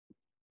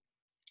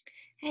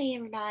Hey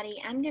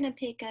everybody, I'm going to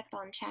pick up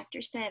on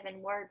Chapter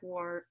 7,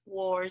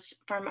 Wars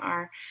from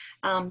our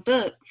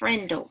book,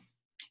 Frindle.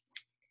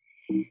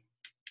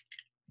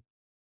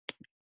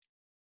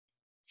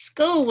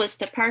 School was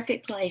the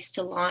perfect place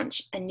to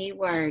launch a new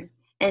word,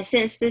 and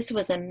since this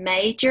was a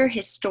major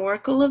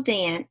historical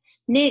event,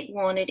 Nick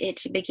wanted it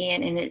to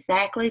begin in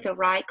exactly the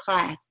right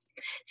class,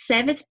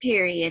 7th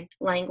period,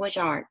 Language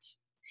Arts.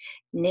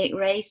 Nick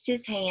raised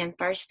his hand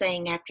first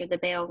thing after the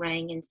bell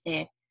rang and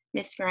said,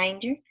 "Miss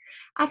Granger,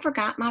 I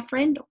forgot my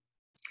Frindle."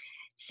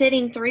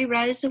 Sitting 3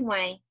 rows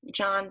away,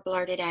 John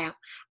blurted out,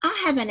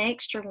 "I have an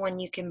extra one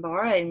you can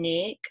borrow,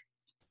 Nick."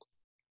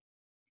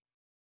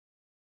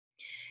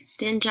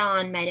 Then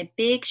John made a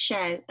big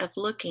show of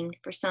looking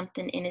for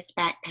something in his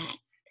backpack.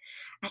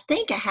 "I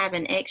think I have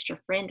an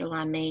extra Frindle,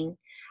 I mean.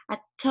 I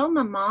told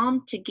my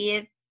mom to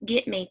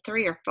get me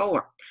 3 or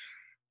 4.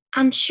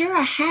 I'm sure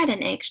I had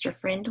an extra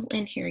Frindle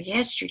in here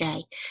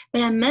yesterday,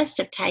 but I must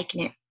have taken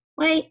it.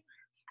 Wait,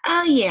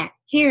 oh yeah,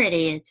 here it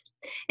is."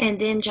 And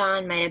then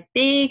John made a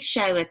big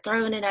show of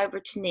throwing it over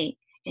to Nick,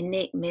 and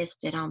Nick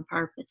missed it on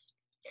purpose.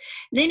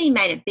 Then he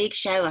made a big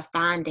show of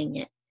finding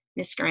it.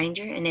 Miss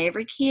Granger and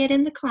every kid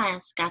in the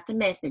class got the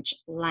message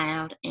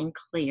loud and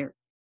clear.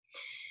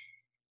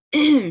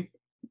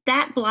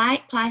 That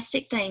black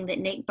plastic thing that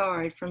Nick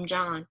borrowed from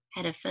John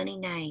had a funny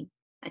name,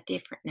 a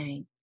different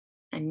name,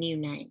 a new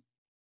name,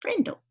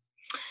 Frindle.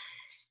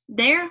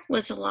 There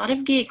was a lot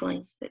of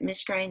giggling, but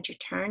Miss Granger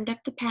turned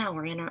up the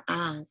power in her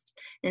eyes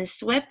and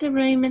swept the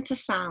room into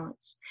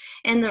silence,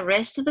 and the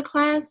rest of the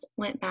class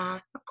went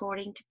by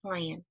according to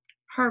plan,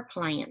 her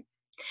plan.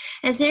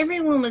 As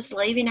everyone was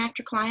leaving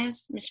after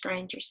class, Miss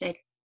Granger said,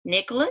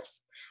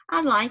 "Nicholas,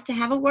 I'd like to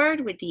have a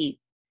word with you."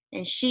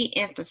 And she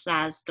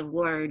emphasized the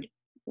word.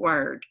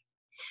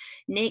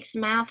 Nick's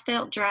mouth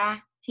felt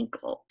dry. He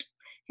gulped.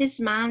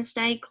 His mind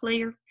stayed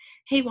clear.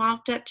 He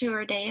walked up to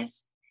her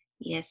desk.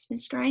 "Yes,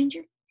 Miss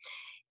Granger."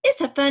 "It's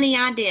a funny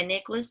idea,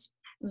 Nicholas,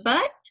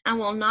 but I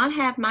will not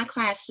have my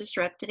class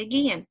disrupted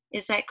again.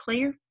 Is that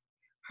clear?"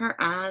 Her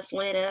eyes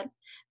lit up,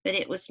 but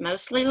it was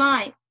mostly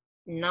light,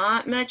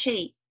 not much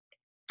heat.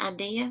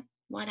 "Idea?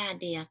 What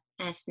idea?"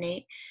 asked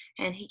Nick,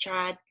 and he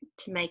tried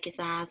to make his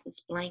eyes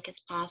as blank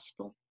as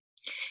possible.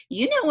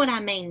 "You know what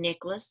I mean,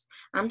 Nicholas.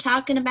 I'm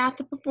talking about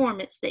the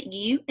performance that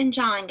you and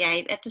John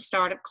gave at the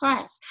start of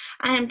class.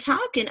 I am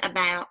talking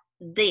about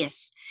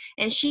this."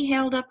 And she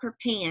held up her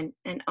pen,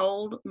 an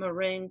old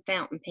maroon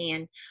fountain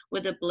pen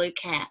with a blue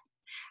cap.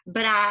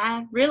 "But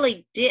I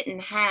really didn't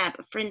have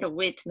a Frindle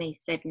with me,"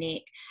 said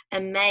Nick,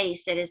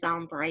 amazed at his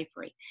own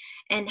bravery,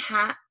 and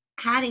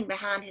hiding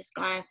behind his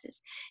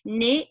glasses.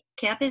 Nick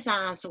kept his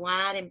eyes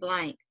wide and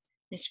blank.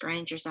 Miss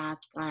Granger's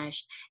eyes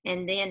flashed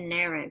and then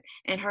narrowed,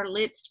 and her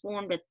lips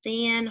formed a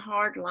thin,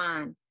 hard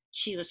line.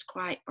 She was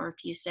quiet for a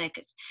few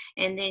seconds,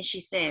 and then she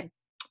said,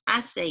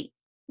 "I see.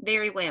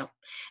 Very well.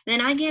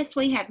 Then I guess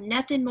we have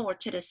nothing more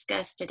to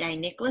discuss today,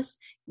 Nicholas.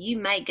 You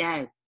may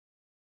go."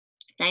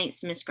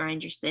 "Thanks, Miss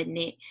Granger," said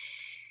Nick,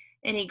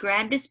 and he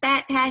grabbed his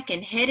backpack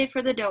and headed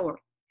for the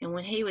door. And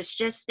when he was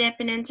just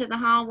stepping into the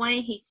hallway,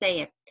 he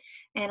said,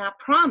 "And I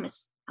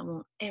promise I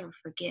won't ever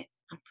forget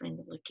my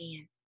Frindle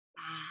again.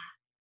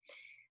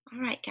 Bye." All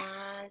right,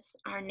 guys,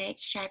 our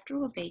next chapter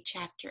will be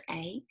Chapter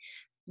 8,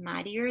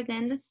 Mightier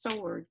Than the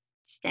Sword.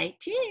 Stay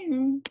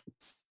tuned.